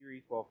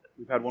Well,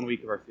 we've had 1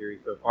 week of our series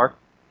so far.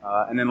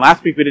 And then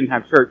last week we didn't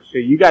have church, so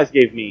you guys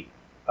gave me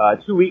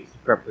 2 weeks to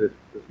prep for this.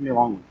 It's going to be a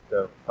long one,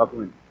 so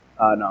buckle in.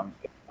 No, I'm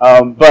just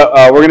kidding.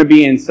 But we're going to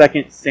be in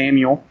 2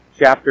 Samuel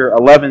chapter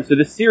 11. So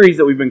this series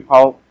that we've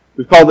called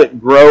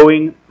it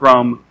Growing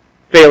from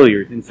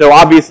Failures. And so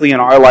obviously in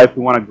our life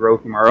we want to grow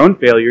from our own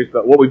failures,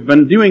 but what we've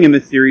been doing in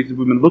this series is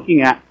we've been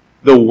looking at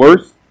the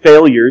worst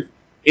failures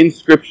in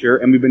Scripture,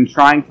 and we've been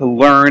trying to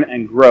learn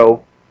and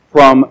grow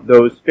from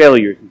those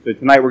failures. And so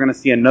tonight we're going to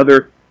see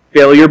another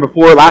failure.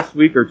 Before last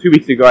week, or 2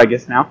 weeks ago I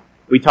guess now,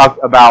 we talked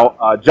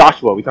about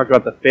Joshua. We talked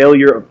about the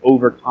failure of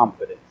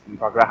overconfidence. And we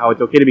talked about how it's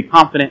okay to be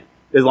confident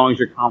as long as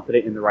you're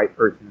confident in the right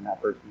person, and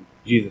that person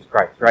is Jesus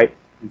Christ, right?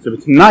 And so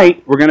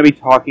tonight we're going to be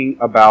talking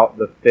about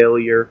the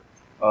failure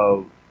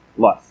of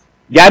lust.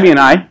 Gabby and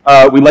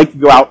I, we like to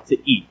go out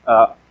to eat.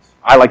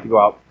 I like to go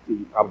out to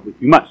eat probably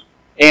too much.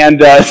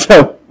 And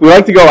so we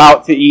like to go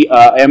out to eat,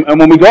 and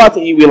when we go out to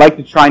eat, we like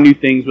to try new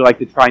things. We like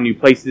to try new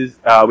places.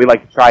 We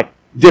like to try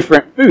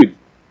different foods.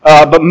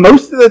 But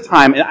most of the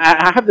time, and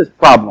I have this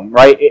problem,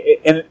 right?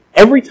 And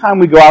every time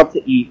we go out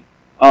to eat,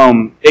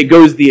 it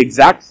goes the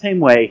exact same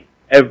way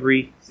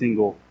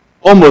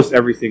almost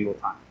every single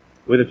time,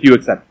 with a few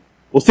exceptions.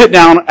 We'll sit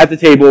down at the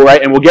table,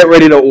 right, and we'll get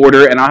ready to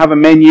order, and I'll have a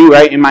menu,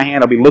 right, in my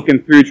hand. I'll be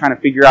looking through, trying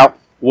to figure out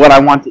what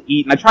I want to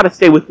eat, and I try to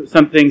stay with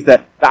some things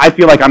that I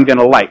feel like I'm going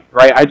to like,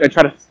 right? I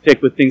try to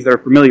stick with things that are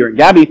familiar, and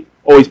Gabby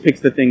always picks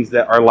the things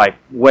that are like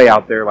way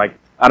out there, like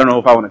I don't know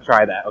if I want to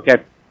try that,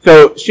 okay?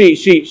 So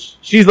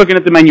she's looking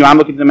at the menu, I'm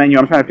looking at the menu,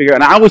 I'm trying to figure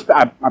out,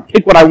 and I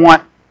pick what I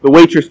want. The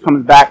waitress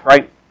comes back,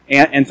 right?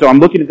 And so I'm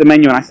looking at the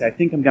menu, and I say, I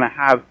think I'm going to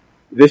have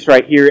this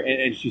right here,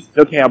 and she says,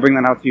 okay, I'll bring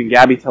that out to you. And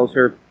Gabby tells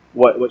her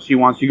what she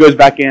wants. She goes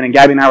back in, and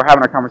Gabby and I were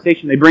having our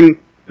conversation. They bring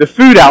the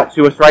food out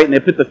to us, right? And they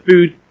put the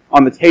food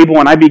on the table,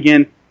 and I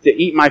begin to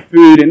eat my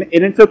food, and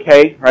it's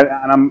okay, right?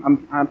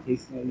 And I'm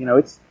tasting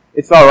it,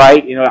 it's all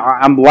right,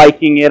 I'm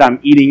liking it, I'm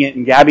eating it,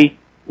 and Gabby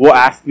will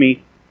ask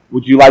me,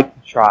 would you like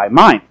to try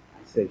mine?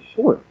 I say,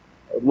 sure,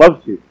 I would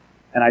love to.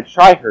 And I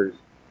try hers,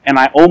 and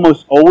I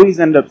almost always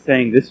end up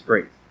saying this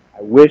phrase,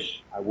 I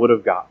wish I would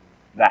have gotten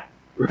that,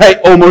 right?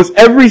 Almost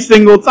every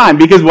single time,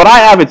 because what I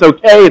have, it's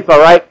okay, it's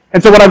all right.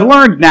 And so what I've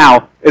learned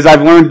now is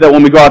I've learned that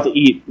when we go out to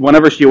eat,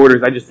 whenever she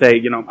orders, I just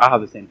say, I'll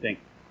have the same thing.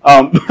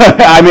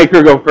 I make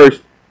her go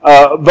first.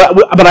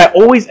 But I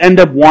always end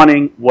up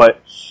wanting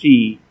what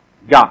she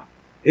got.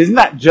 Isn't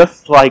that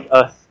just like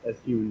us as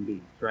human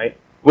beings, right?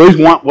 We always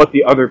want what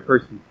the other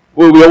person,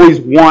 we always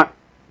want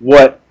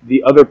what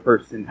the other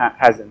person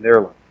has in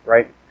their life,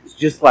 right? It's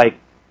just like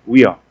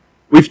we are.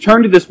 We've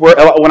turned to this word.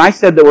 When I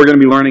said that we're going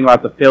to be learning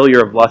about the failure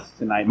of lust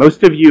tonight,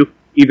 most of you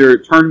either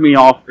turned me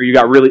off or you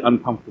got really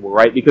uncomfortable,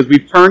 right? Because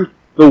we've turned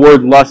the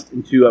word lust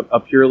into a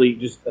purely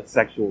just a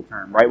sexual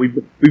term, right? We've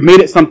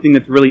made it something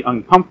that's really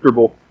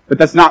uncomfortable, but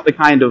that's the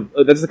kind of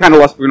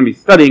lust we're going to be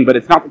studying, but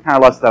it's not the kind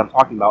of lust that I'm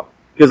talking about,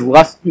 because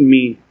lust can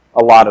mean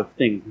a lot of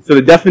things. So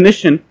the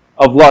definition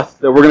of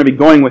lust that we're going to be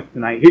going with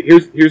tonight,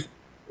 here's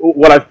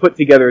what I've put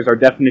together as our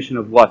definition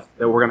of lust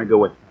that we're going to go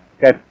with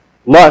tonight, okay?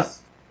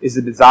 Lust is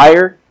a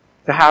desire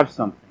to have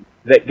something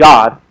that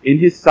God, in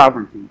His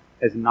sovereignty,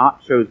 has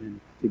not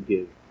chosen to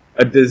give.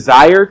 A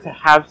desire to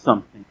have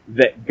something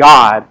that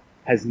God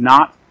has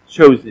not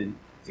chosen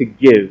to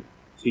give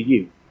to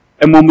you.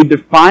 And when we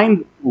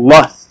define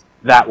lust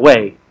that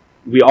way,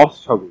 we all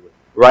struggle with it,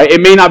 right?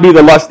 It may not be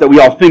the lust that we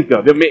all think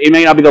of. It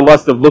may not be the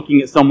lust of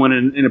looking at someone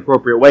in an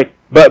inappropriate way.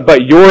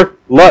 But your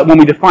lust, when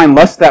we define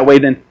lust that way,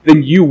 then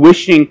you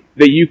wishing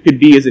that you could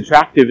be as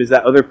attractive as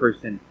that other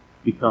person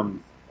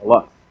becomes a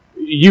lust.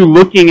 You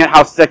looking at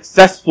how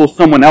successful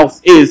someone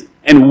else is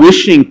and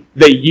wishing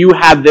that you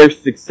had their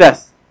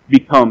success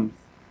becomes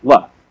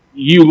lust.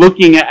 You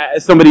looking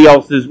at somebody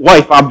else's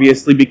wife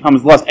obviously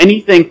becomes lust.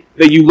 Anything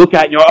that you look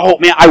at, oh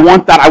man, I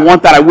want that,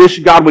 I wish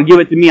God would give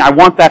it to me, I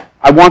want that,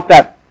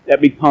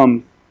 that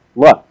becomes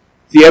lust.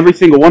 See, every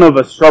single one of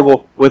us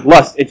struggle with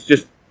lust. It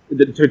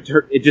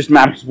just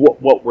matters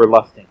what we're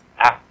lusting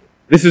after.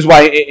 This is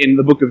why in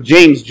the book of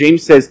James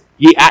says,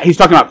 he's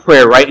talking about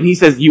prayer, right? And he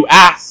says, you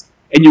ask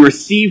and you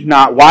receive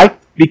not. Why?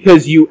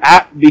 Because you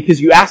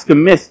ask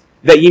amiss,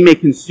 that ye may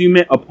consume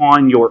it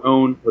upon your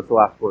own, what's the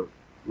last word?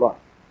 Lust.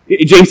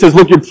 James says,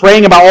 look, you're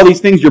praying about all these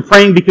things. You're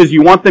praying because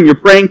you want them. You're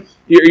praying,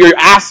 you're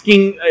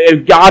asking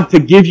God to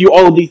give you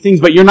all of these things,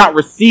 but you're not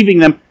receiving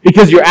them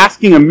because you're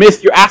asking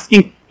amiss. You're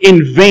asking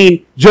in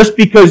vain just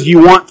because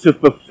you want to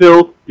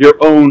fulfill your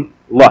own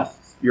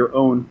lusts, your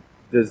own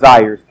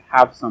desires to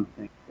have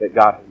something that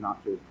God has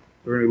not chosen.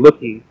 So we're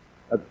looking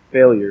at the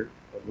failure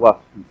of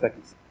lust from 2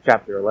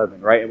 chapter 11,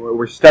 right? And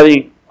we're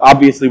studying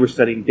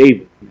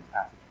David in this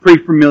passage.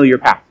 Pretty familiar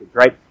passage,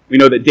 right? We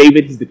know that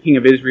David, he's the king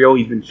of Israel.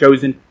 He's been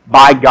chosen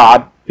by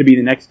God to be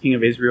the next king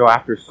of Israel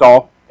after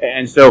Saul.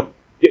 And so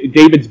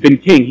David's been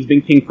king. He's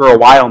been king for a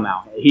while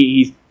now.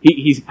 He's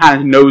kind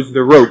of knows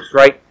the ropes,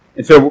 right?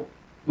 And so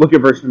look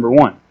at verse number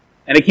 1.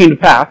 And it came to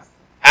pass,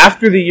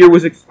 after the year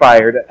was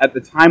expired, at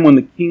the time when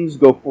the kings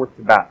go forth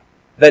to battle,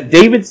 that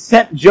David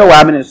sent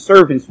Joab and his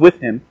servants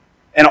with him,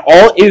 and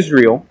all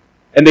Israel,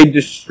 and they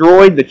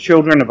destroyed the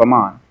children of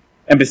Ammon,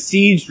 and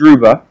besieged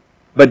Rubah,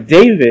 but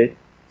David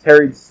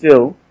tarried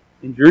still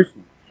in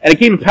Jerusalem. And it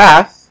came to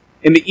pass,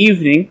 in the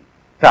evening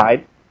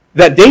tide,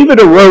 that David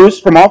arose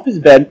from off his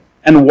bed,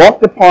 and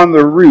walked upon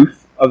the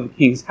roof of the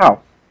king's house.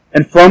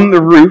 And from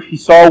the roof he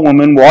saw a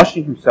woman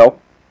washing herself,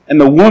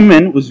 and the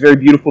woman was very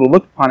beautiful to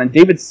look upon. And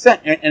David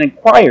sent and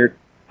inquired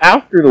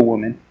after the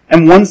woman.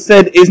 And one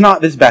said, Is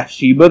not this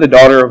Bathsheba, the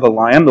daughter of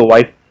Eliam, the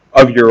wife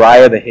of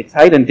Uriah the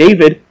Hittite? And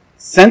David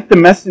sent the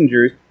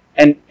messengers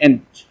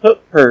and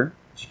took her.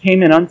 She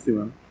came in unto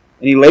him,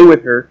 and he lay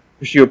with her,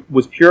 for she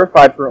was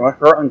purified from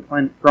her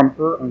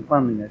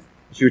uncleanliness.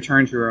 And she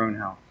returned to her own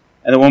house.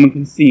 And the woman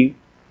conceived,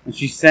 and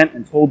she sent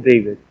and told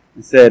David,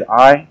 and said,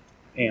 I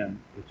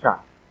am the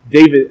child.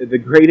 David, the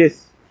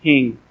greatest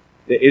king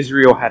that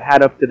Israel had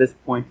had up to this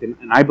point,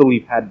 and I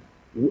believe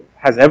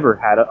has ever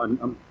had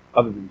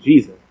other than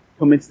Jesus,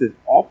 commits this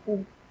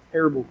awful,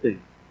 terrible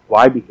thing.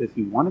 Why? Because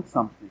he wanted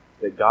something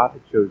that God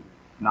had chosen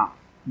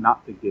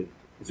not to give.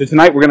 So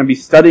tonight we're going to be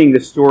studying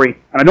this story,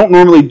 and I don't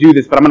normally do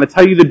this, but I'm going to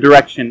tell you the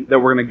direction that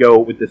we're going to go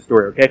with this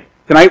story. Okay?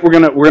 Tonight we're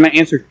going to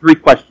answer three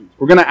questions.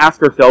 We're going to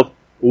ask ourselves,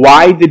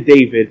 why did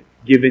David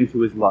give in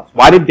to his lust?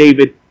 Why did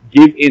David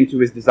give in to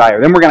his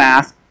desire? Then we're going to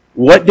ask,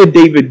 what did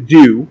David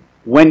do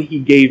when he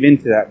gave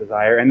into that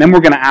desire? And then we're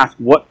going to ask,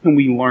 what can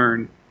we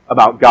learn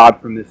about God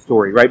from this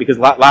story, right? Because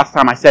last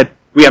time I said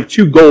we have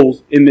two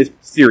goals in this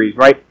series,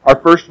 right? Our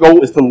first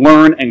goal is to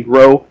learn and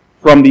grow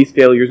from these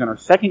failures, and our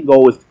second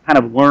goal is to kind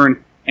of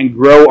learn and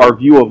grow our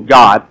view of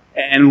God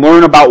and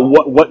learn about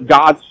what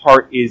God's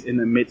heart is in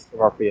the midst of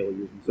our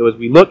failures. And so as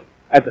we look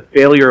at the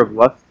failure of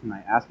lust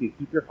tonight, I ask you to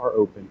keep your heart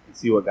open and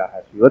see what God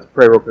has for you. Let's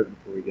pray real quick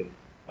before we get in.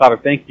 Father,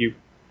 thank you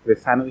for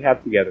this time that we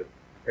have together.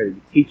 I pray that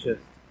you teach us,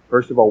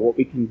 first of all, what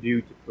we can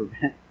do to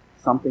prevent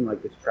something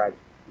like this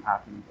tragedy from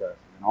happening to us,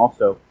 and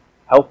also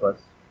help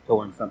us to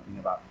learn something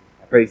about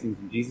you. I pray these things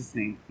in Jesus'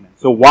 name. Amen.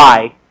 So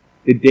why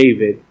did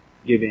David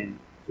give in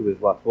to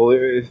his lust? Well,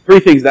 there's three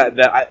things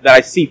that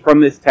I see from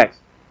this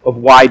text of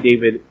why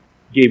David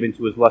gave in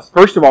to his lust.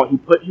 First of all, he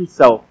put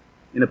himself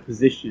in a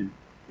position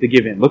to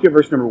give in. Look at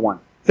verse number 1.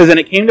 It says, And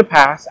it came to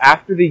pass,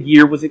 after the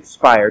year was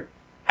expired,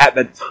 at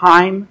the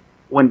time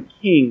when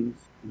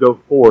kings go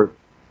forth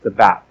to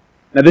battle.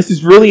 Now this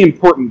is really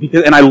important,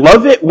 because, and I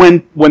love it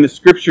when the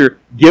scripture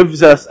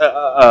gives us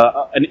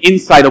an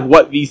insight of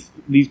what these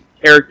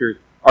characters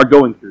are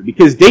going through.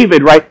 Because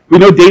David, right, we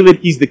know David,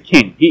 he's the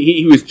king.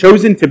 He was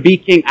chosen to be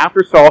king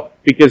after Saul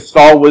because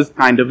Saul was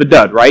kind of a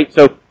dud, right?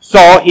 So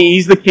Saul,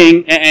 he's the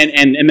king,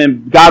 and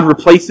then God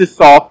replaces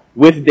Saul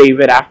with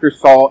David after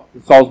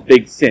Saul's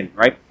big sin,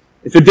 right?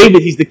 And so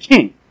David, he's the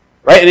king,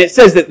 right? And it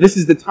says that this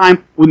is the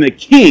time when the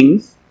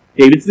kings,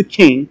 David's the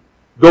king,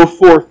 go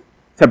forth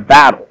to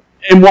battle.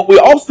 And what we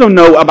also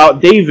know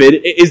about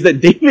David is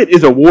that David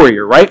is a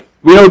warrior, right?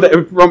 We know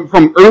that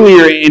from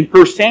earlier in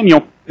 1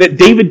 Samuel that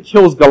David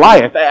kills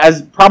Goliath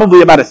as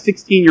probably about a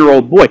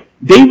 16-year-old boy.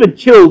 David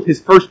killed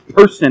his first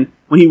person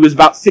when he was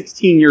about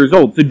 16 years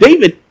old. So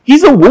David,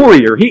 he's a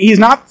warrior. He's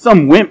not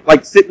some wimp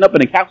like sitting up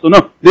in a capsule.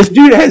 No, this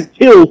dude has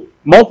killed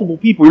multiple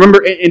people.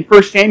 Remember in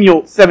 1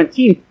 Samuel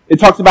 17, it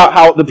talks about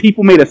how the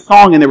people made a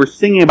song and they were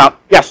singing about,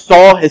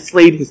 Saul has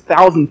slayed his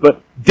thousands,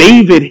 but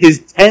David his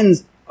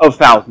tens of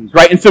thousands,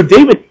 right? And so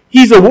David,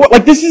 he's a war.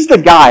 Like, this is the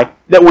guy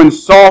that when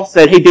Saul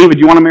said, hey, David,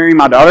 you want to marry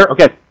my daughter?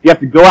 Okay, you have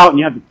to go out and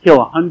you have to kill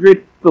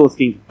 100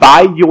 Philistines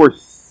by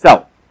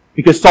yourself.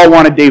 Because Saul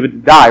wanted David to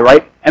die,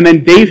 right? And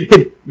then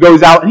David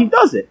goes out and he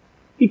does it.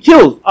 He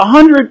kills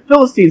 100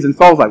 Philistines, and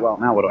Saul's like, well,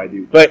 now what do I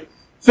do? But,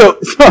 so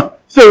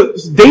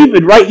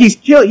David, right, he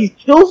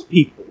kills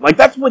people. Like,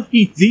 that's what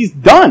he's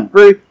done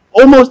for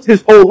almost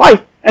his whole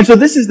life. And so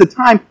this is the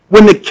time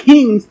when the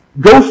kings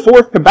go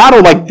forth to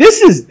battle. Like,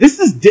 this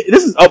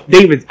is up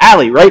David's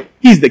alley, right?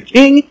 He's the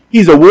king.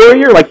 He's a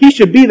warrior. Like, he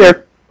should be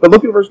there. But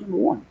look at verse number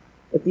 1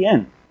 at the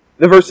end.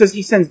 The verse says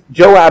he sends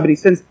Joab and he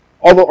sends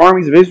all the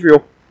armies of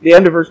Israel. The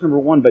end of verse number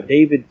 1, but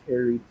David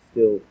tarried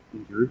still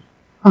in Jerusalem.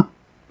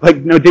 Like,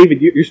 no,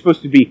 David, you're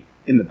supposed to be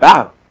in the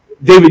battle.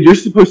 David, you're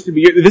supposed to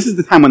be, this is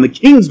the time when the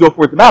kings go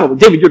forth to battle. But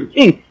David, you're the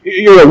king.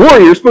 You're a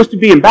warrior. You're supposed to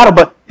be in battle.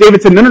 But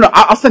David said, no,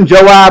 I'll send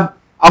Joab.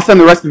 I'll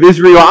send the rest of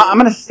Israel. I'm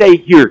going to stay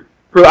here.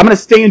 I'm going to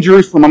stay in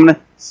Jerusalem. I'm going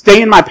to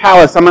stay in my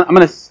palace. I'm going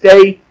to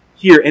stay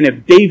here. And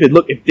if David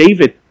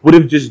would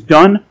have just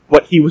done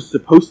what he was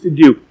supposed to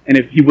do, and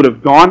if he would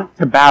have gone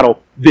to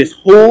battle, this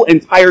whole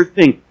entire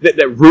thing that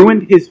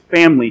ruined his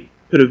family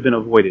could have been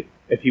avoided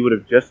if he would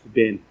have just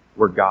been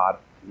where God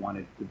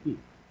wanted to be.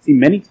 See,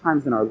 many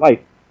times in our life,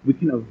 we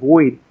can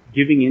avoid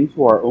giving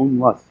into our own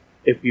lust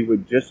if we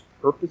would just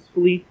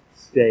purposefully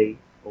stay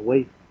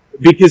away from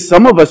it. Because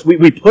some of us,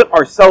 we put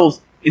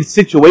ourselves in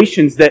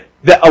situations that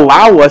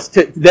allow us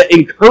that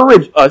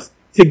encourage us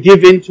to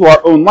give into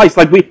our own lives.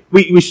 Like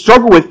we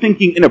struggle with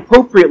thinking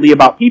inappropriately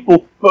about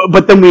people,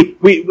 but then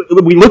we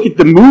look at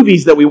the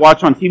movies that we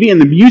watch on TV and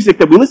the music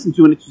that we listen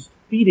to, and it's just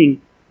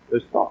feeding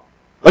those thoughts.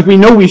 Like, we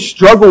know we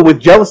struggle with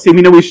jealousy.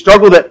 We know we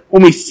struggle that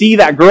when we see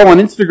that girl on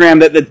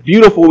Instagram that's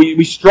beautiful,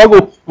 we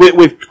struggle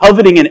with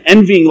coveting and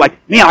envying. Like,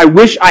 man, I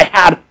wish I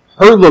had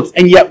her looks,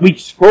 and yet we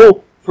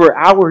scroll for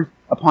hours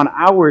upon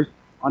hours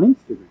on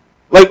Instagram.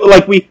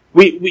 Like we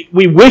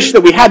wish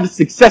that we had the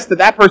success that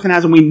that person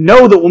has, and we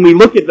know that when we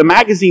look at the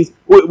magazines,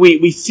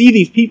 we see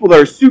these people that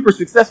are super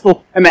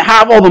successful and that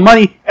have all the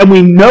money, and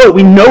we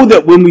know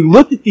that when we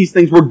look at these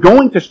things, we're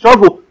going to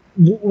struggle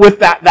with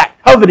that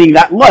coveting,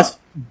 that lust,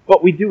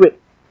 but we do it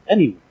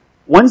anyway.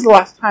 When's the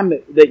last time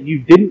that you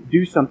didn't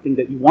do something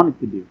that you wanted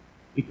to do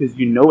because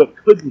you know it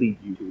could lead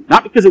you to,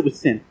 not because it was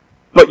sin,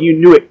 but you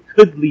knew it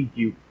could lead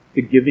you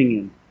to giving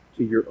in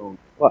to your own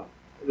lust?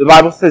 The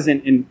Bible says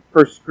in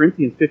 1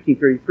 Corinthians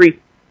 15:33,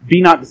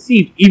 be not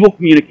deceived, evil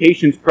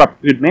communications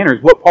corrupt good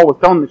manners. What Paul was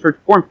telling the church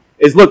form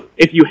is, look,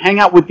 if you hang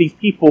out with these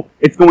people,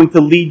 it's going to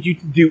lead you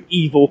to do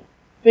evil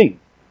things.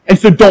 And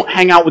so don't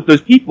hang out with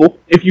those people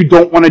if you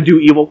don't want to do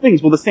evil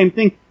things. Well, the same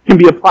thing can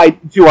be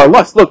applied to our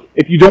lust. Look,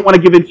 if you don't want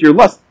to give into your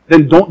lust,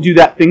 then don't do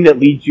that thing that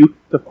leads you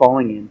to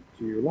falling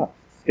into your lust.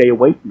 Stay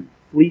away from it.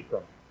 Flee from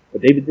it.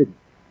 But David didn't.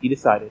 He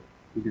decided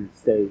he was going to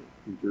stay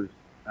in Jerusalem.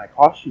 And I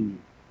caution you.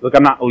 Look,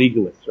 I'm not a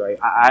legalist, right?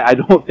 I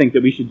don't think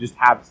that we should just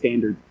have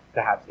standards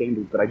to have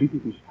standards, but I do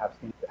think we should have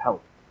standards that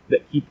help,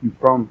 that keep you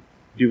from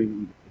doing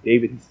evil.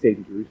 David, he stayed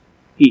in Jerusalem.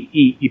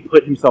 He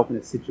put himself in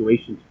a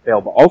situation to fail,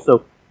 but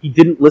also he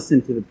didn't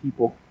listen to the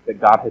people that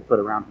God had put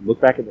around him.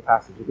 Look back at the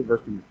passage. Look at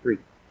verse number 3.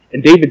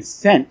 And David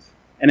sent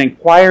and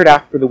inquired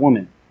after the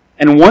woman.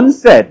 And one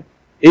said,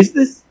 is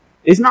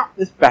not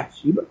this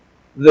Bathsheba,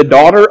 the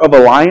daughter of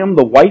Eliam,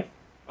 the wife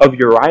of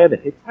Uriah the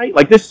Hittite?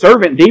 Like this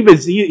servant, David,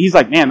 he's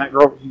like, man, that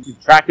girl, she's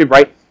attractive,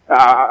 right?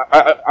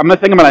 I'm going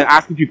to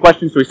ask a few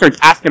questions. So he starts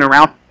asking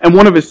around. And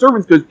one of his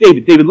servants goes,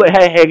 David,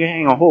 hey,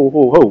 hang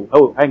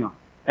on,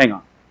 hang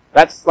on.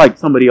 That's like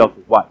somebody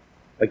else's wife.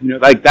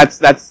 Like,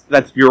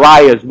 that's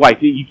Uriah's wife.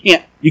 You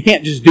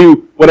can't just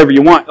do whatever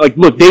you want. Like,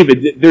 look,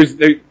 David,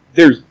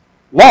 there's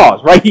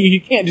laws, right?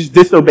 You can't just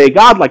disobey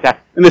God like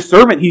that. And the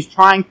servant, he's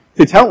trying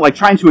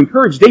to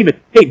encourage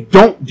David, hey,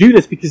 don't do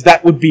this because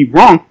that would be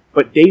wrong.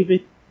 But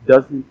David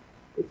doesn't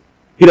listen.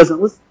 He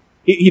doesn't listen.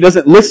 He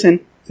doesn't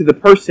listen to the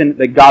person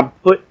that God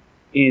put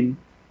in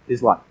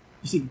his life.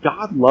 You see,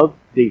 God loved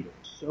David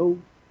so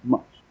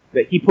much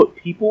that he put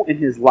people in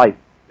his life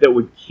that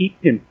would keep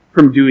him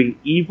from doing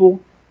evil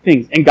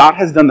things. And God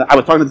has done that. I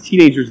was talking to the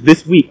teenagers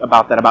this week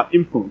about that, about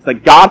influence.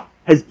 Like God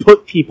has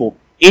put people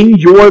in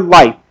your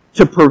life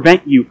to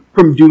prevent you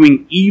from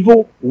doing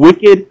evil,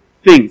 wicked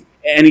things.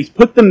 And he's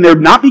put them there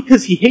not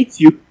because he hates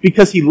you,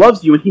 because he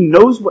loves you and he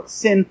knows what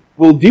sin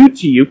will do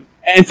to you.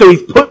 And so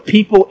he's put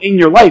people in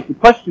your life. The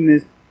question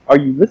is, are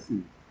you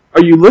listening?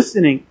 Are you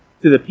listening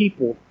to the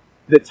people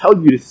that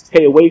tell you to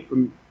stay away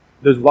from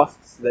those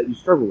lusts that you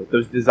struggle with,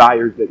 those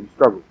desires that you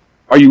struggle with?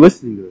 Are you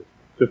listening to those?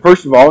 So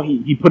first of all,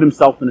 he put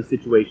himself in a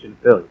situation of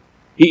failure.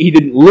 He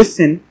didn't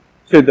listen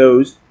to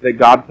those that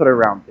God put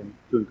around him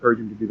to encourage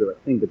him to do the right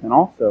thing. But then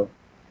also,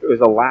 there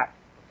was a lack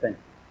of faith.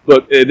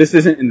 Look, this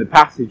isn't in the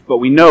passage, but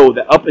we know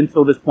that up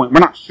until this point, we're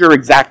not sure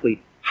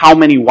exactly how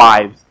many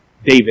wives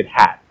David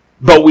had.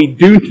 But we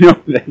do know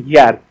that he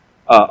had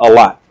a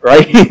lot,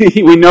 right?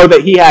 We know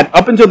that he had,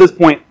 up until this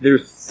point,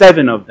 there's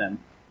 7 of them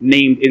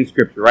named in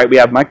Scripture, right? We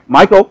have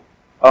Michal,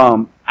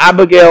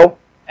 Abigail,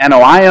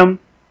 Anoam,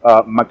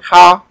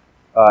 Maacah,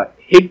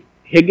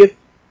 Higgith,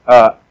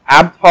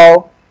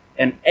 Abtal,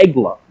 and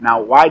Eglah.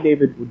 Now, why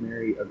David would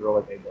marry a girl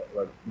like Eglah,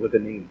 like with a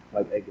name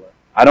like Eglah,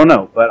 I don't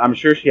know, but I'm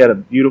sure she had a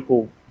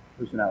beautiful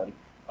personality.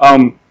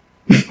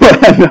 Just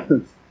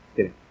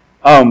kidding.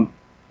 But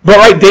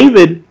right,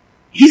 David,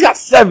 he's got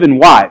 7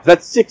 wives.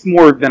 That's 6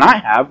 more than I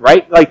have,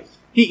 right? Like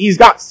he's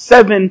got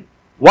 7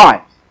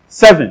 wives,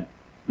 7,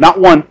 not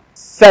 1,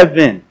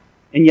 7,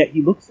 and yet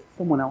he looks at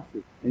someone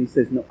else's and he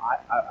says, "No,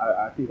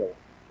 I think I will."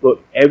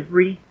 Look,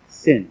 every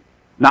sin.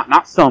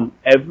 Not some,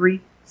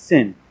 every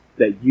sin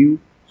that you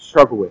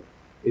struggle with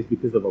is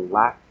because of a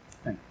lack of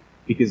faith.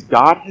 Because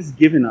God has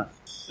given us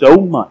so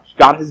much.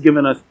 God has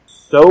given us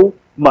so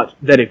much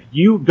that if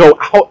you go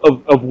out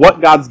of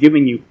what God's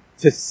giving you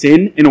to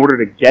sin in order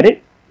to get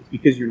it, it's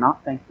because you're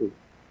not thankful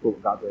for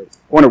what God did. I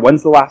wonder,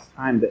 when's the last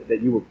time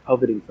that you were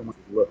coveting someone's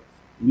looks?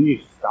 You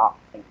need to stop.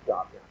 Thank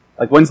God.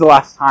 Like, when's the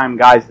last time,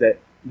 guys, that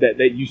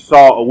you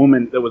saw a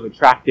woman that was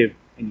attractive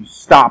and you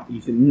stopped and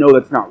you said, no,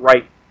 that's not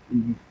right,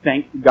 and you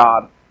thanked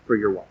God for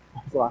your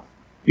wife?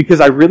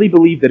 Because I really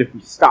believe that if we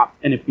stopped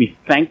and if we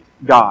thanked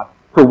God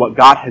for what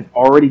God has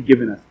already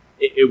given us,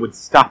 it would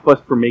stop us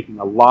from making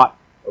a lot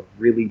of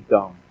really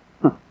dumb.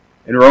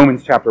 In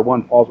Romans chapter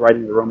 1, Paul's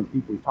writing to the Roman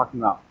people. He's talking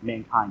about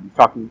mankind.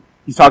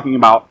 He's talking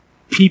about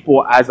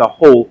people as a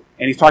whole,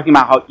 and he's talking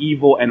about how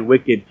evil and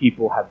wicked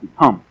people have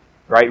become.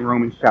 Right? In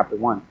Romans chapter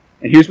 1.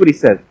 And here's what he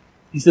says.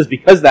 He says,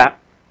 because this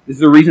is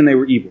the reason they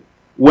were evil.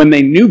 When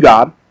they knew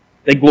God,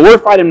 they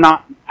glorified him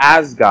not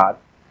as God,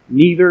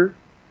 neither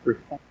for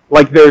thankfulness.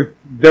 Like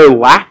their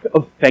lack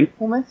of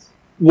thankfulness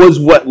was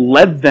what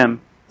led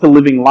them to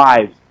living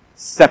lives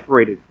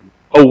separated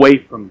away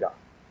from God.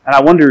 And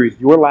I wonder, is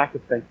your lack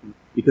of thankfulness,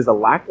 because a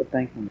lack of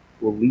thankfulness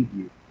will lead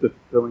you to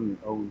fulfilling your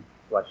own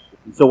flesh.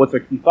 And so what's our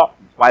key thought?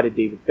 Why did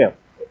David fail?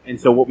 And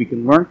so what we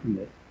can learn from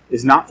this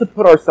is not to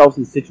put ourselves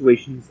in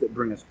situations that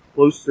bring us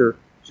closer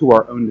to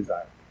our own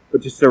desire,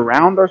 but to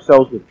surround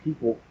ourselves with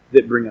people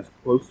that bring us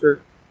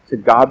closer to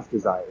God's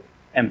desires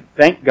and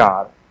thank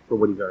God for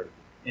what He's already done.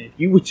 And if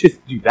you would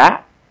just do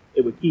that,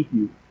 it would keep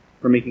you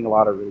from making a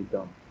lot of really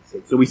dumb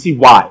mistakes. So we see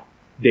why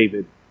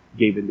David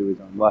gave into his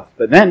own lust.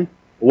 But then,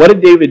 what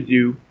did David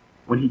do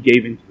when he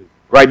gave into it?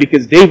 Right?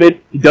 Because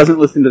David, he doesn't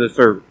listen to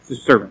the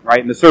servant, right?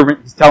 And the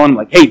servant is telling him,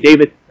 like, hey,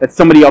 David, that's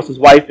somebody else's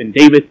wife. And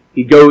David,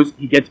 he goes,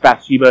 he gets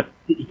Bathsheba.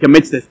 He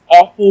commits this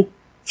awful,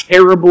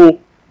 terrible,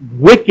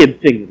 wicked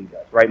thing that he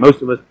does, right?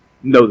 Most of us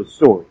know the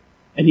story.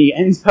 And he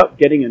ends up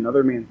getting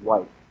another man's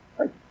wife.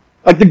 Right?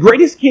 Like the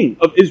greatest king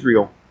of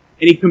Israel.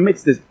 And he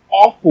commits this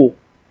awful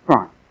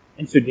crime.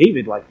 And so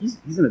David, like, he's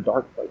in a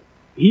dark place.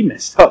 He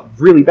messed up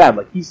really bad.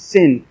 Like, he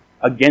sinned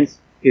against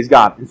his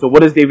God. And so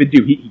what does David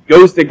do? He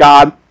goes to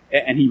God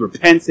and he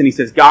repents and he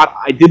says, God,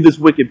 I did this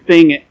wicked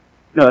thing.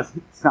 No,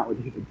 that's not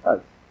what David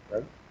does,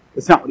 right?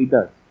 That's not what he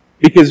does.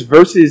 Because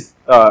verses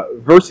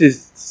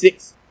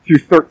 6 through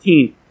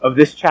 13 of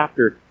this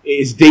chapter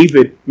is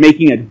David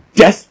making a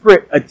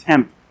desperate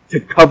attempt to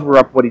cover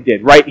up what he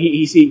did, right?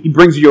 He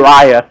brings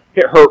Uriah,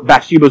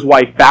 Bathsheba's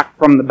wife, back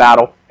from the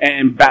battle.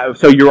 And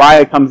so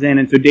Uriah comes in,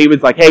 and so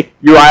David's like, hey,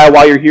 Uriah,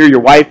 while you're here,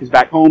 your wife is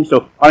back home,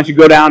 so why don't you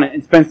go down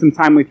and spend some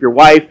time with your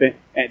wife, and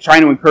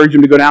trying to encourage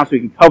him to go down so he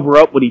can cover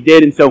up what he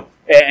did.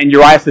 And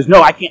Uriah says,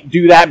 no, I can't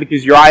do that,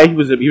 because Uriah, he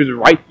was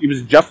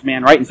a just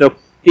man, right? And so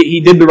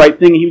he did the right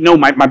thing.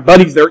 My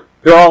buddies, they're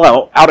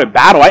all out at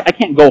battle. I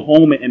can't go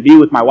home and be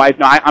with my wife.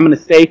 No, I'm going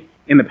to stay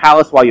in the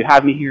palace while you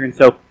have me here. And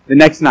so the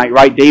next night,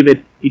 right,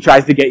 David, he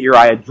tries to get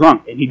Uriah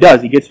drunk, and he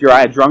does. He gets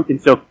Uriah drunk,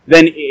 and so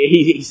then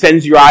he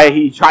sends Uriah.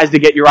 He tries to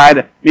get Uriah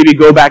to maybe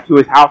go back to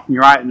his house, and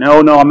Uriah, no,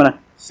 I'm going to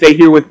stay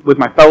here with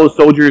my fellow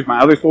soldiers.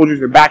 My other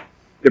soldiers are back.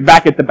 They're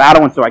back at the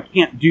battle, and so I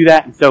can't do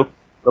that. And so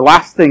the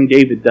last thing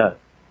David does,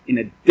 in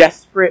a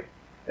desperate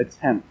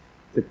attempt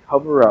to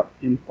cover up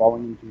him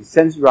falling into, he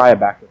sends Uriah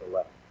back with a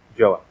letter to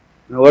Joab.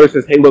 And the letter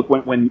says, hey, look,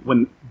 when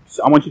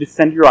I want you to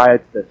send Uriah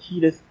to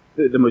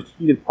the most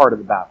heated part of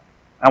the battle.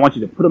 And I want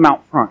you to put him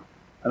out front.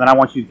 And then I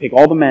want you to take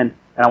all the men,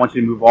 and I want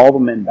you to move all the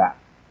men back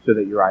so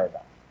that Uriah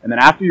dies. And then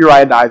after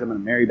Uriah dies, I'm going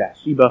to marry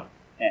Bathsheba,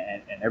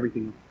 and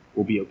everything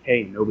will be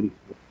okay, and nobody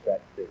will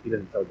suspect that he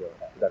doesn't tell Joab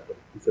that.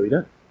 And so he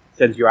does. He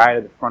sends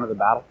Uriah to the front of the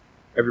battle.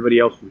 Everybody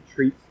else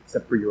retreats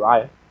except for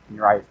Uriah, and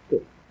Uriah is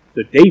killed.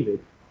 So David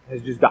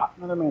has just got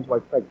another man's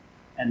wife pregnant.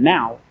 And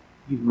now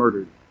he's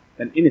murdered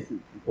an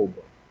innocent in cold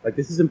blood. Like,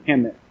 this is a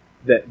man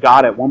that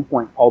God at one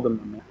point called him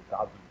a man of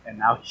God. And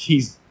now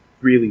he's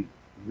really,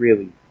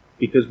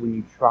 because when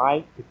you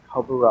try to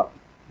cover up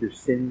your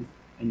sins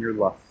and your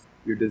lusts,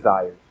 your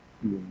desires,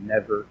 you will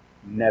never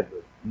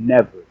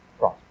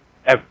prosper.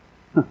 Ever.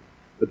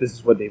 But this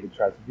is what David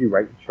tries to do,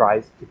 right? He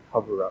tries to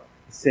cover up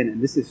the sin.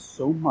 And this is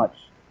so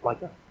much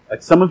like us.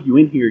 Like, some of you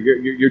in here,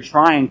 you're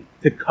trying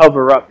to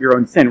cover up your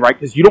own sin, right?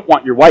 Because you don't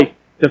want your wife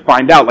to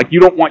find out. Like, you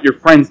don't want your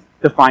friends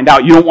to find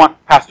out. You don't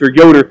want Pastor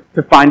Yoder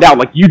to find out.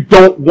 Like, you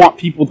don't want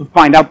people to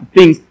find out the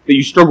things that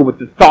you struggle with,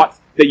 the thoughts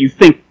that you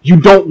think. You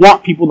don't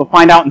want people to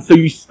find out, and so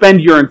you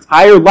spend your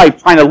entire life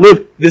trying to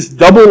live this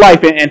double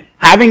life and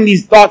having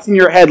these thoughts in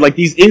your head, like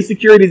these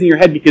insecurities in your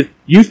head, because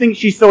you think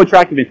she's so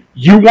attractive and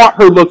you want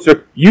her looks,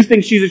 or you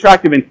think she's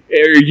attractive and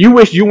or you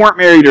wish you weren't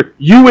married, or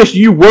you wish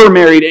you were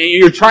married, and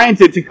you're trying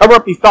to cover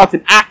up these thoughts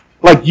and act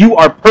like you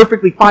are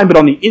perfectly fine, but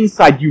on the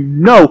inside you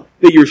know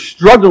that you're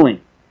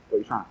struggling.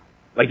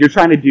 Like, you're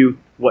trying to do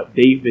what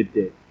David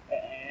did.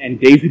 And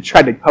David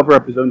tried to cover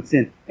up his own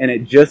sin, and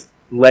it just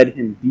led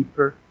him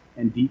deeper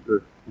and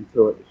deeper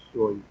until it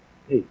destroyed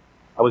him.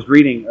 I was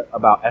reading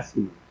about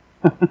Eskimos.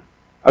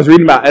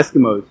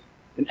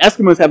 And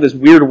Eskimos have this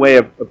weird way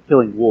of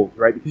killing wolves,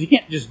 right? Because you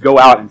can't just go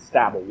out and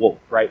stab a wolf,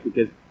 right?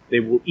 Because they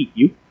will eat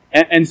you.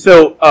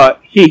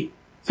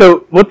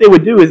 So what they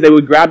would do is they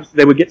would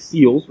get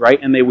seals, right?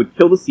 And they would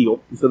kill the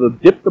seal. And so they'll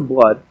dip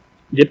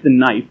the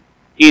knife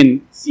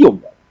in seal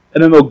blood.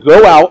 And then they'll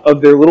go out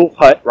of their little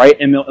hut, right?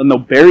 And they'll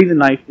bury the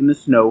knife in the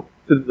snow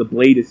so that the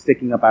blade is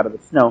sticking up out of the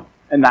snow.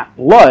 And that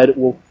blood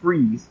will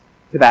freeze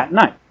to that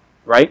knife,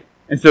 right?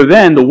 And so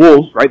then the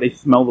wolves, right, they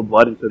smell the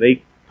blood, and so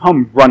they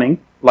come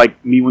running,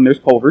 like me when there's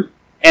Culver's.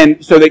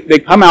 And so they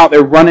come out,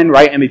 they're running,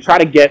 right, and they try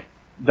to get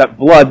that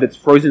blood that's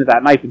frozen to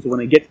that knife. And so when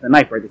they get to the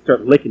knife, right, they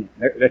start licking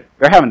it.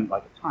 They're having,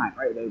 like, a time,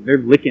 right? They're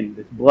licking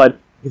this blood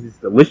because it's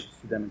delicious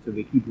to them. And so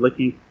they keep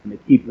licking, and they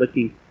keep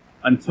licking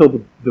until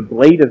the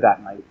blade of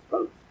that knife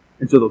explodes.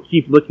 And so they'll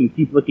keep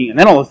licking, and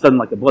then all of a sudden,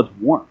 like, the blood's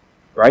warm,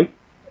 right?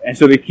 And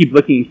so they keep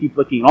licking,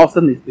 and all of a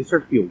sudden they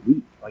start to feel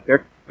weak. Like,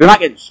 they're not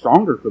getting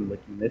stronger from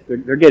licking this;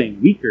 they're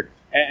getting weaker.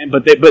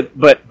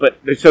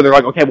 So they're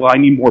like, okay, well, I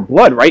need more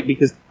blood, right?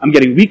 Because I'm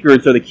getting weaker,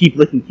 and so they keep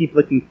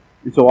licking,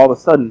 and so all of a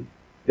sudden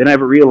they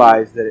never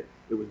realize that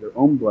it was their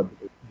own blood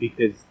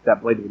because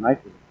that blade of the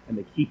knife was, and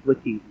they keep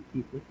licking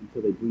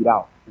until they bleed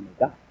out and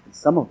they die. And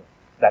some of them,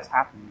 that's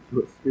happening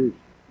to us spiritually.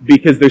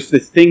 Because there's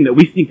this thing that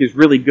we think is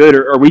really good,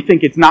 or we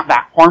think it's not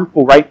that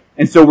harmful, right?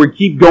 And so we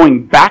keep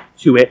going back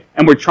to it,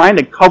 and we're trying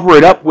to cover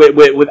it up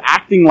with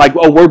acting like,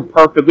 oh, we're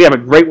perfect, we have a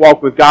great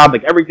walk with God,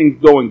 like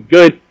everything's going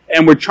good,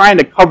 and we're trying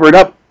to cover it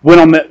up when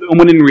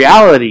in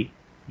reality,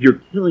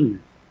 you're killing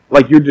yourself.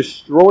 Like you're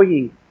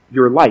destroying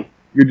your life.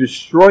 You're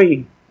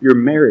destroying your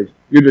marriage.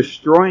 You're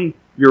destroying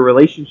your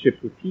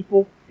relationships with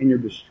people, and you're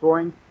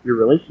destroying your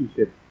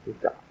relationship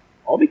with God.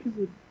 All because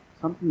of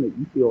something that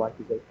you feel like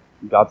is okay.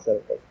 God said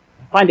it right.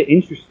 I find it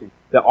interesting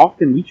that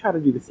often we try to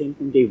do the same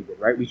thing David did,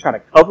 right? We try to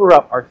cover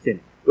up our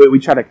sin. We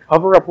try to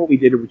cover up what we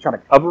did, or we try to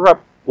cover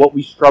up what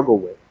we struggle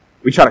with.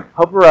 We try to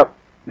cover up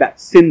that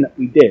sin that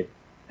we did.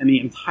 And the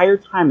entire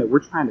time that we're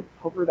trying to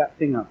cover that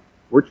thing up,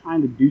 we're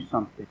trying to do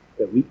something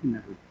that we can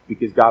never do,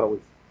 because God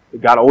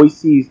always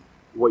sees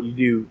what you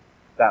do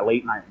that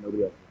late night and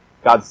nobody else.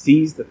 God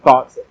sees the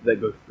thoughts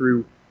that go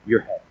through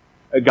your head.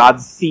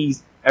 God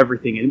sees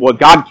everything. And what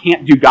God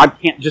can't do, God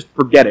can't just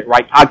forget it,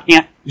 right? God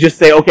can't just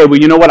say, okay, well,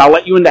 you know what, I'll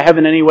let you into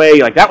heaven anyway.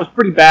 Like, that was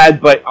pretty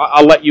bad, but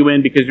I'll let you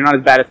in because you're not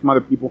as bad as some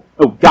other people.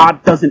 No,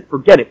 God doesn't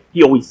forget it.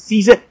 He always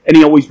sees it, and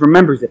He always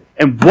remembers it.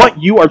 And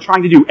what you are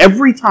trying to do,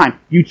 every time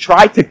you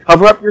try to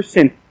cover up your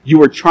sin,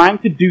 you are trying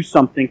to do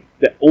something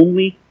that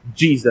only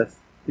Jesus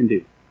can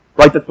do.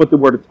 Right? That's what the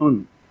word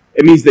atonement.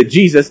 It means that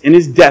Jesus, in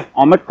His death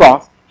on the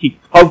cross, He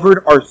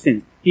covered our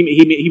sins.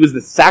 He was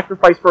the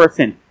sacrifice for our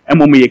sin. And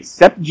when we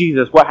accept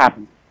Jesus, what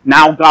happens?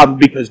 Now God,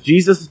 because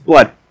Jesus'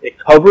 blood, it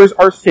covers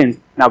our sins.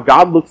 Now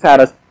God looks at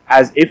us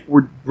as if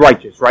we're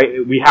righteous,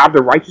 right? We have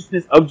the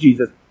righteousness of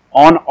Jesus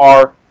on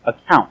our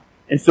account.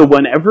 And so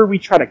whenever we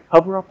try to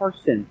cover up our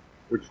sin,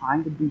 we're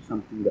trying to do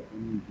something that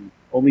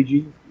only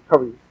Jesus can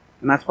cover you.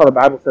 And that's why the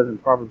Bible says in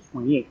Proverbs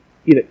 28,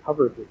 he that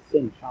covereth his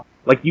sin shall.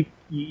 Like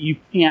you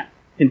can't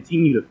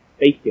continue to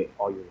fake it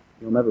all your life.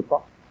 You'll never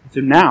prosper. So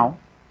now,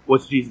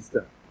 what's Jesus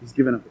done? He's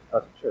given us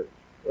a church.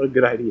 What a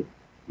good idea.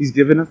 He's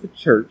given us a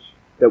church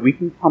that we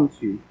can come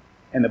to.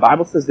 And the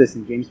Bible says this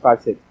in James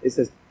 5:6. It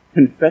says,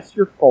 confess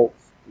your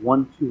faults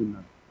one to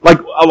another. Like,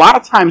 a lot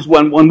of times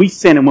when we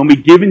sin and when we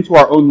give into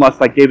our own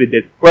lust like David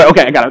did, we're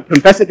okay, I gotta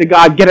confess it to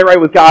God, get it right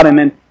with God, and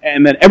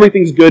then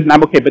everything's good and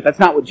I'm okay. But that's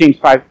not what James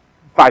 5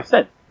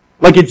 said.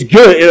 Like, it's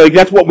good. Like,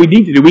 that's what we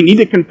need to do. We need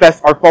to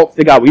confess our faults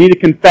to God. We need to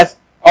confess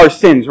our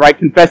sins, right?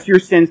 Confess your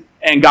sins,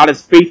 and God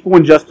is faithful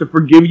and just to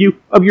forgive you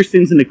of your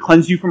sins and to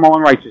cleanse you from all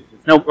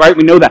unrighteousness. No, right?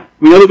 We know that.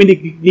 We know that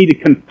we need to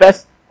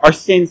confess our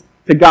sins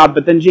to God.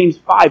 But then James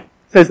 5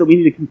 says that we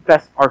need to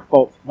confess our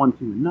faults one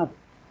to another.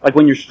 Like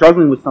when you're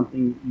struggling with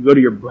something, you go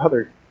to your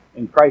brother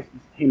in Christ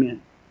and say, hey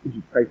man, could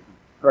you pray for me?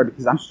 Right?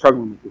 Because I'm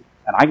struggling with this.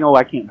 And I know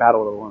I can't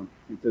battle it alone.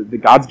 And so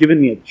God's given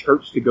me a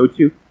church to go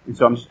to. And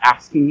so I'm just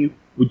asking you,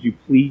 would you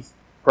please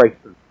pray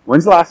for me?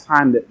 When's the last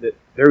time that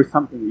there was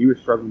something that you were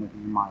struggling with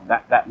in your mind?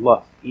 That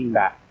lust, eating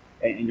that.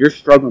 And you're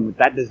struggling with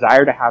that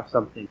desire to have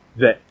something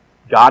that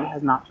God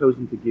has not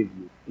chosen to give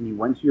you. And you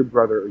went to your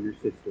brother or your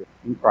sister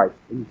in Christ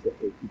and you said,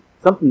 hey,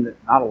 something that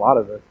not a lot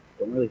of us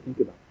don't really think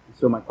about. And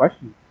so my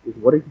question is,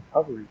 what are you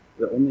covering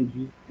that only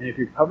Jesus? And if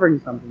you're covering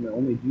something that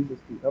only Jesus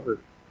can cover,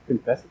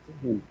 confess it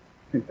to Him.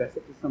 Confess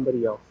it to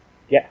somebody else.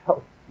 Get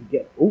help.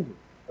 Get over it.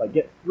 Like,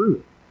 get through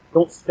it.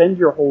 Don't spend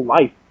your whole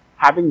life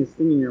having this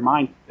thing in your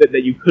mind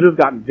that you could have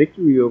gotten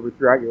victory over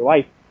throughout your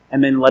life,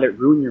 and then let it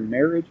ruin your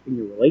marriage and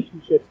your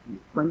relationships and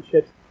your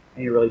friendships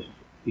and your relationships.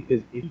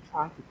 Because if you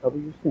try to cover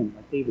your sin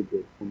like David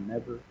did, you'll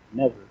never,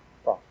 never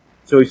prosper.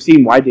 So we've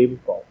seen why David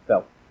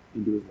fell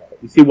into his life.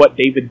 We see what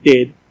David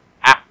did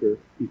after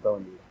he fell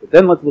into it. But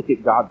then let's look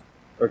at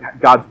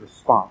God's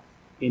response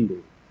in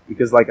David.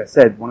 Because like I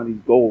said, one of the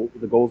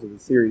goals of the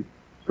series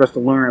is for us to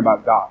learn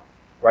about God,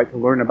 right? To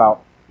learn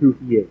about who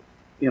He is.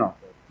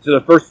 So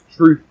the first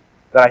truth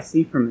that I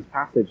see from this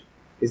passage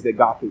is that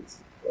God hates.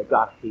 That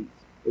God hates.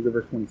 Look at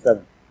verse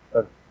 27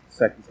 of 2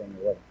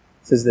 Samuel 11. It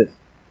says this,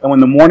 and when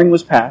the morning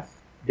was past,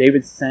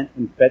 David sent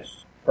and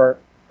fetched her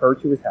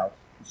to his house,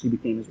 and she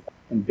became his wife,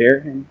 and bare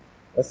him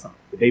a son.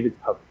 So David's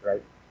covered,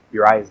 right?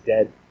 Uriah is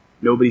dead.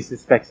 Nobody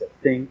suspects a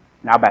thing.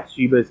 Now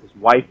Bathsheba is his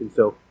wife, and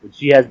so when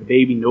she has the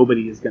baby,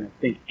 nobody is going to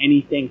think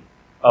anything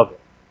of it.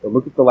 But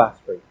look at the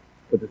last phrase.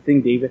 But the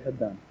thing David had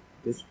done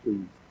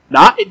displeased.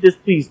 Not it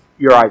displeased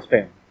Uriah's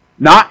family.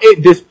 Not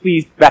it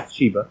displeased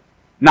Bathsheba.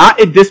 Not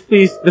it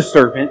displeased the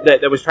servant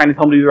that was trying to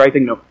tell him to do the right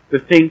thing. No, the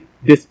thing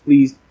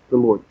displeased the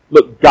Lord.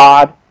 Look,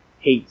 God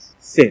hates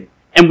sin.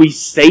 And we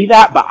say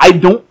that, but I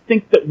don't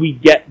think that we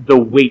get the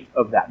weight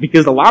of that.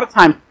 Because a lot of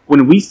times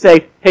when we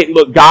say, hey,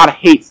 look, God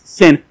hates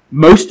sin,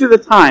 most of the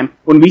time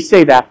when we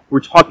say that, we're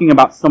talking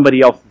about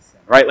somebody else's sin,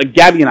 right? Like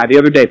Gabby and I, the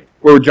other day,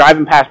 we were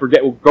driving past, we're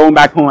going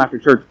back home after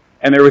church,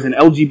 and there was an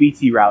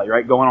LGBT rally,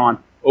 right, going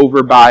on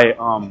over by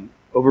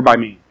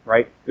Maine,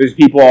 right? There's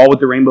people all with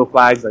the rainbow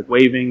flags, like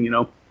waving,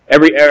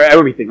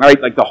 everything, right?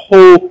 Like the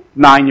whole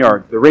 9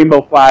 yards. The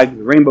rainbow flags,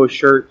 the rainbow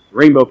shirts,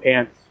 rainbow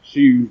pants,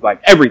 shoes,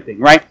 like everything,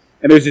 right?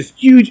 And there's this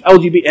huge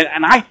LGBT,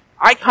 and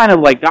I kind of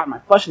like got in my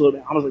flesh a little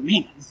bit. I was like,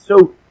 man, it's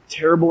so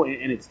terrible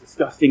and it's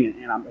disgusting.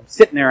 And I'm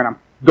sitting there and I'm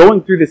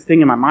going through this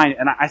thing in my mind,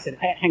 and I said,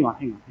 hey, hang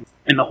on.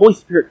 And the Holy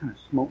Spirit kind of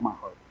smote my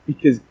heart.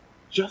 Because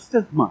just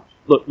as much,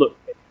 look,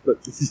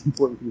 this is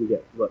important for you to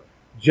get. Look,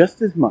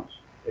 just as much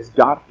as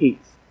God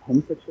hates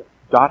homosexuality.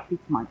 God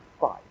hates my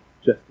pride,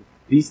 justice.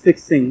 These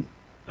 6 things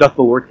doth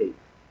the Lord hate.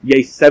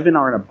 Yea, 7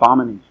 are an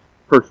abomination.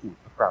 First one,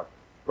 a proud.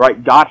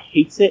 Right? God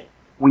hates it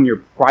when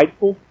you're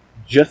prideful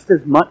just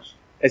as much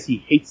as he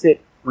hates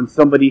it when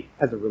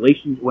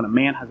when a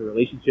man has a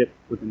relationship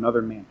with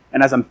another man.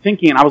 And as I'm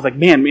thinking, I was like,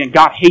 man,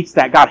 God hates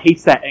that.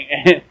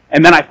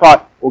 And then I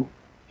thought, well,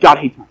 God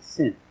hates my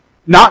sin.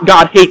 Not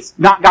God hates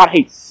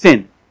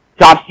sin.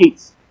 God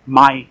hates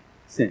my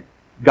sin.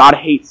 God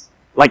hates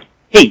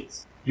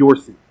your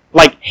sin.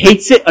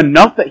 Hates it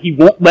enough that he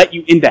won't let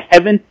you into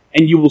heaven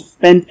and you will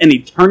spend an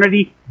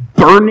eternity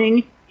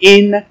burning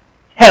in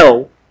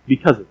hell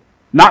because of it.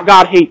 Not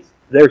God hates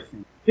their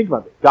sin. Think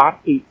about it. God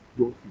hates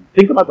your sin.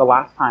 Think about the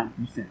last time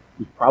you sinned. It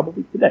was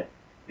probably today.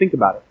 Think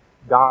about it.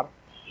 God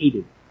hated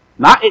it.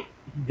 Not it,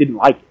 he didn't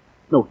like it.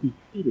 No, he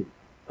hated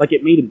it.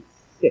 It made him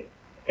sick.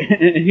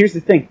 And here's the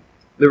thing.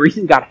 The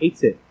reason God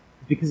hates it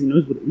is because he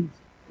knows what it leads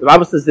to. The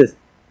Bible says this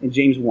in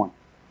James 1.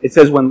 It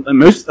says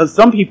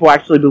some people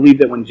actually believe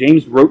that when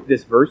James wrote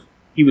this verse,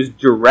 he was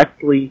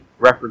directly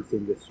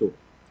referencing this story.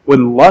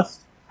 When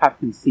lust hath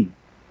conceived,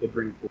 it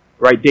brings forth.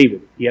 Right,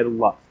 David, he had a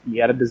lust. He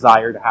had a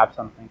desire to have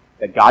something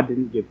that God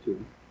didn't give to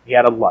him. He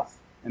had a lust.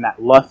 And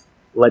that lust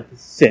led to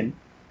sin.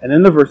 And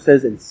then the verse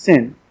says, and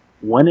sin,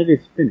 when it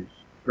is finished,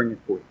 bringeth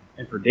forth.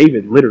 And for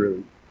David,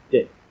 literally,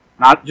 did.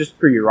 Not just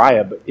for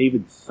Uriah, but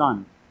David's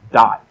son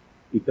died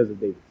because of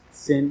David's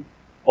sin.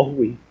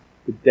 Always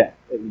to death.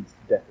 It leads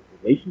to death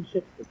of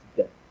relationships. It leads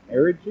to death of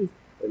marriages.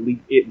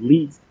 It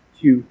leads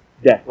to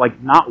death.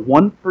 Not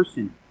one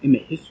person in the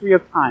history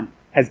of time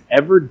has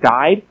ever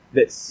died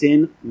that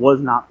sin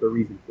was not the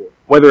reason for it.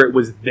 Whether it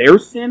was their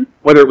sin,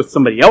 whether it was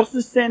somebody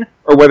else's sin,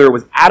 or whether it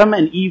was Adam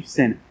and Eve's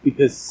sin,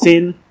 because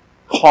sin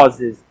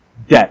causes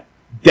death.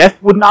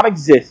 Death would not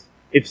exist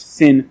if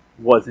sin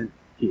wasn't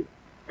here.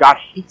 God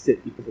hates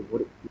it because of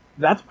what it is.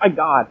 That's why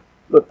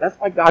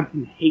God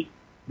can hate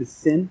the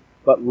sin,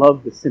 but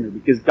love the sinner.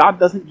 Because God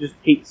doesn't just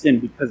hate sin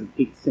because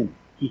he hates sin.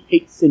 He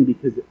hates sin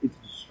because it's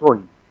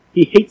destroying.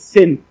 He hates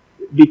sin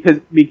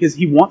because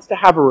he wants to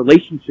have a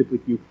relationship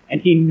with you,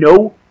 and he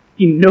knows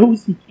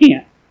he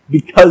can't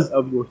because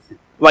of your sin.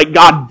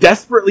 God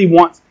desperately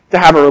wants to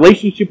have a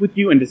relationship with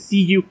you and to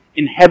see you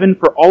in heaven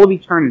for all of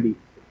eternity,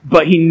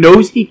 but he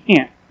knows he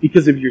can't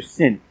because of your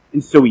sin,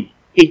 and so he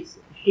hates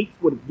it. He hates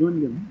what it's doing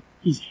to your life.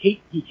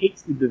 He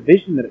hates the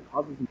division that it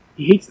causes him.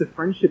 He hates the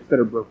friendships that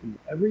are broken.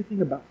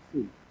 Everything about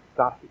sin,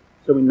 God hates.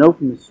 So we know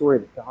from the story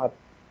that God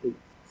hates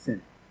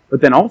sin.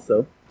 But then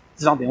also,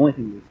 it's not the only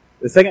thing he hates.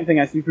 The second thing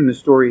I see from the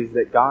story is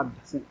that God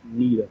doesn't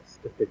need us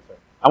to fix us.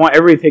 I want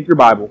everybody to take your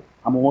Bible.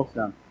 I'm almost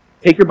done.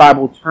 Take your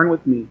Bible, turn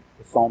with me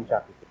to Psalm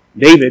chapter 6.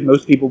 David,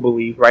 most people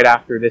believe, right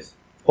after this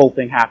whole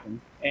thing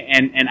happens,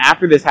 and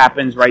after this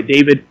happens, right,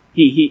 David,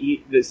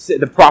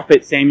 the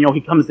prophet Samuel,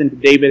 he comes into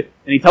David,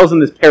 and he tells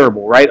him this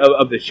parable, right,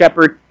 of the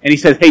shepherd, and he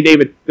says, hey,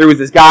 David, there was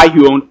this guy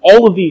who owned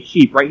all of these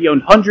sheep, right? He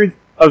owned hundreds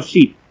of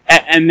sheep,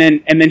 and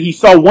then he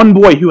saw one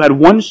boy who had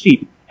one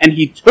sheep, and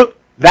he took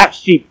that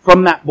sheep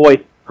from that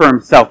boy for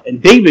himself.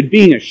 And David,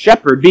 being a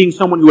shepherd, being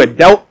someone who had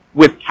dealt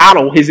with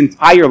cattle his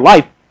entire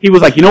life, he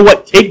was like, you know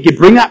what?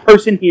 Bring that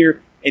person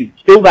here and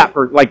kill that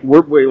person.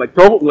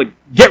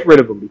 Get rid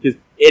of him, because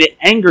it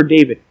angered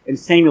David. And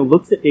Samuel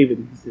looks at David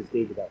and he says,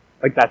 David,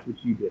 that's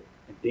what you did.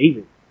 And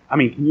David,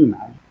 can you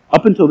imagine?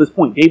 Up until this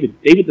point, David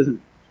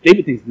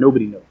thinks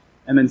nobody knows.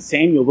 And then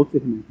Samuel looks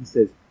at him and he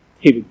says,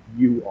 David,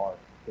 you are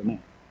the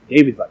man.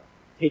 David's like,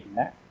 taking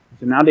that.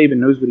 So now David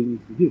knows what he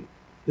needs to do,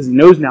 because he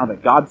knows now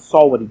that God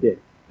saw what he did.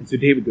 And so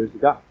David goes to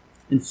God.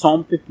 And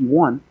Psalm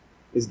 51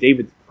 is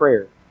David's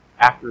prayer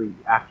after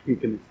he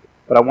commits it.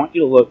 But I want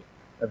you to look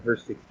at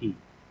verse 16.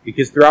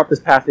 Because throughout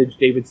this passage,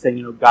 David's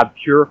saying, God,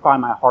 purify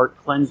my heart,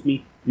 cleanse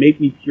me, make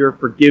me pure,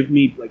 forgive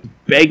me,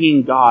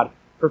 begging God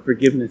for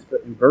forgiveness.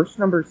 But in verse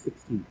number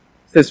 16,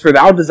 it says, for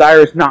thou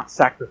desirest not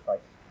sacrifice,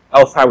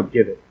 else I would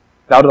give it.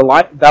 Thou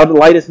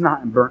delightest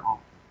not in burnt offering.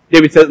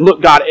 David says,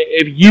 look, God,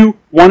 if you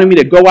wanted me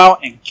to go out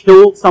and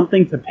kill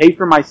something to pay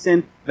for my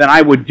sin, then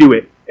I would do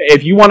it.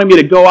 If you wanted me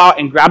to go out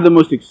and grab the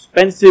most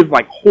expensive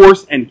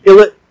horse and kill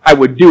it, I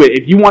would do it.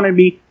 If you wanted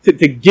me to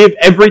give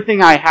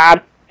everything I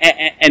had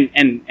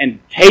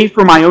and pay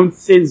for my own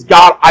sins,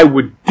 God, I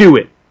would do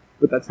it.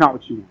 But that's not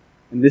what you want.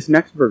 And this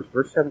next verse,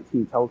 verse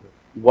 17, tells us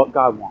what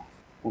God wants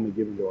when we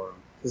give into our own.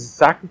 It says, the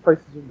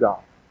sacrifices of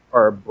God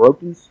are a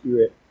broken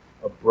spirit,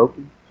 a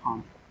broken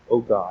contrite. O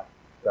God,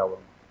 thou wilt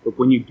not. But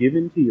when you give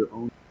into your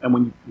own, and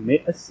when you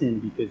commit a sin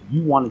because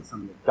you wanted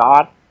something that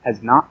God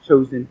has not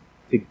chosen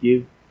to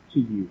give to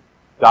you,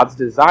 God's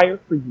desire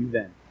for you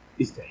then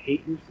is to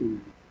hate your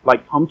sin,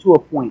 come to a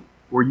point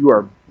where you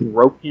are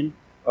broken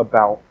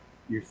about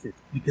your sin.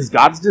 Because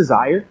God's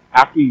desire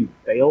after you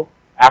fail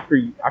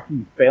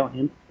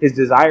him, his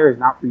desire is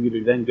not for you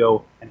to then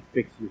go and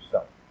fix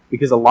yourself.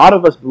 Because a lot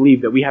of us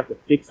believe that we have to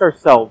fix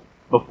ourselves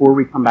before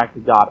we come back to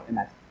God, and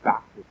that's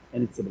backwards.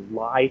 And it's a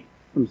lie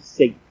from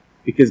Satan.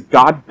 Because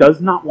God does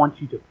not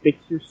want you to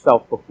fix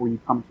yourself before you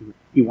come to him.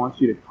 He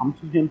wants you to come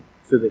to him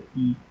so that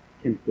he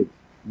can fix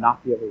you,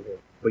 not the other way.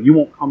 But you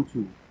won't come to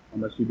him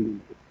unless you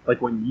begin to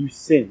fix. When you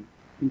sin,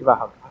 Think about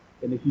how God,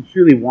 and if you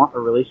truly want a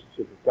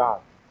relationship with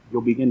God,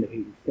 you'll begin to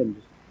hate your sin.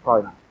 Just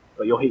probably not,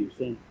 but you'll hate your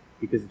sin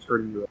because it's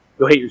hurting you.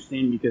 You'll hate your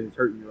sin because it's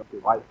hurting your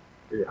wife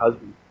or your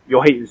husband.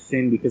 You'll hate your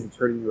sin because it's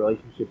hurting your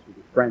relationships with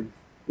your friends.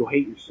 You'll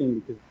hate your sin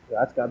because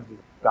that's God's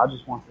desire. God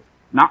just wants us,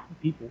 not the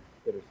people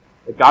that are sin.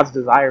 But God's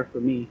desire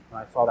for me,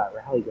 when I saw that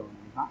rally going on,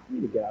 is not for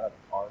me to get out of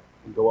the car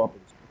and go up.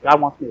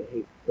 God wants me to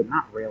hate, but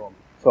not rail on me.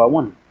 So I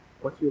wonder,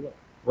 what's your love?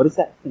 What is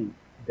that thing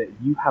that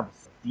you have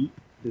a deep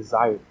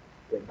desire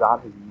that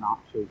God has not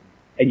chosen?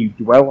 And you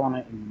dwell on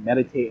it and you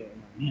meditate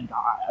and man,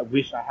 God, I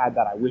wish I had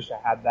that. I wish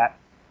I had that.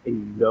 And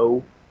you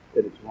know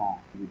that it's wrong.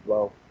 And you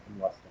dwell in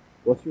lust.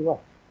 What's your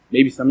love?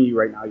 Maybe some of you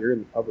right now, you're in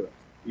the cover-up.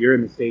 You're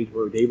in the stage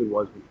where David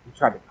was when he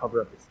tried to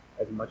cover up this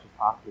as much as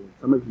possible. And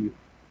some of you,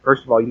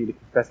 first of all, you need to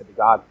confess it to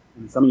God.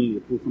 And some of you need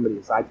to pull somebody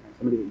aside tonight,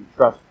 somebody that you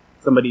trust,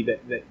 somebody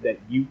that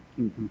you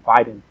can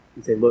confide in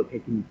and say, look, hey,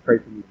 can you pray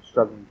for me? I'm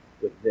struggling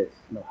with this.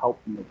 Help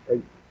me.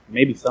 Pray.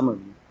 Maybe some of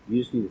you,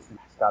 you just need to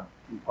ask God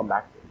and come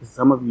back to it. Because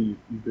some of you,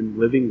 you've been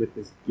living with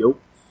this guilt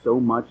so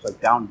much,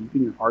 like down deep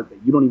in your heart, that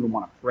you don't even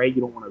want to pray.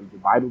 You don't want to read the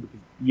Bible because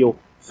you feel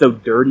so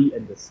dirty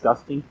and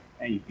disgusting.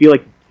 And you feel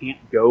like you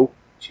can't go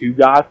to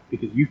God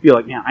because you feel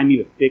like, man, I need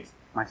to fix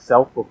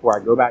myself before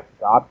I go back to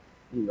God.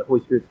 And the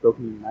Holy Spirit's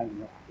spoken to you tonight, and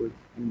you're afterwards,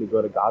 I need to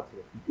go to God so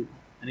that He can.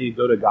 I need to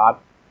go to God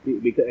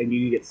because, and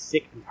you get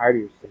sick and tired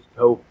of yourself.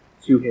 Go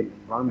to Him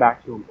and run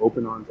back to Him,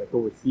 open arms, like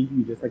He'll receive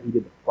you just like He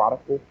did the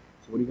prodigal.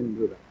 So what are you going to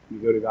do about it? You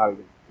go to God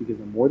again. Because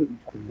the more that you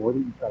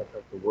try to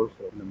correct, the worse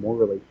it is, and the more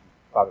relations.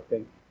 Father,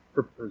 thank you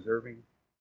for preserving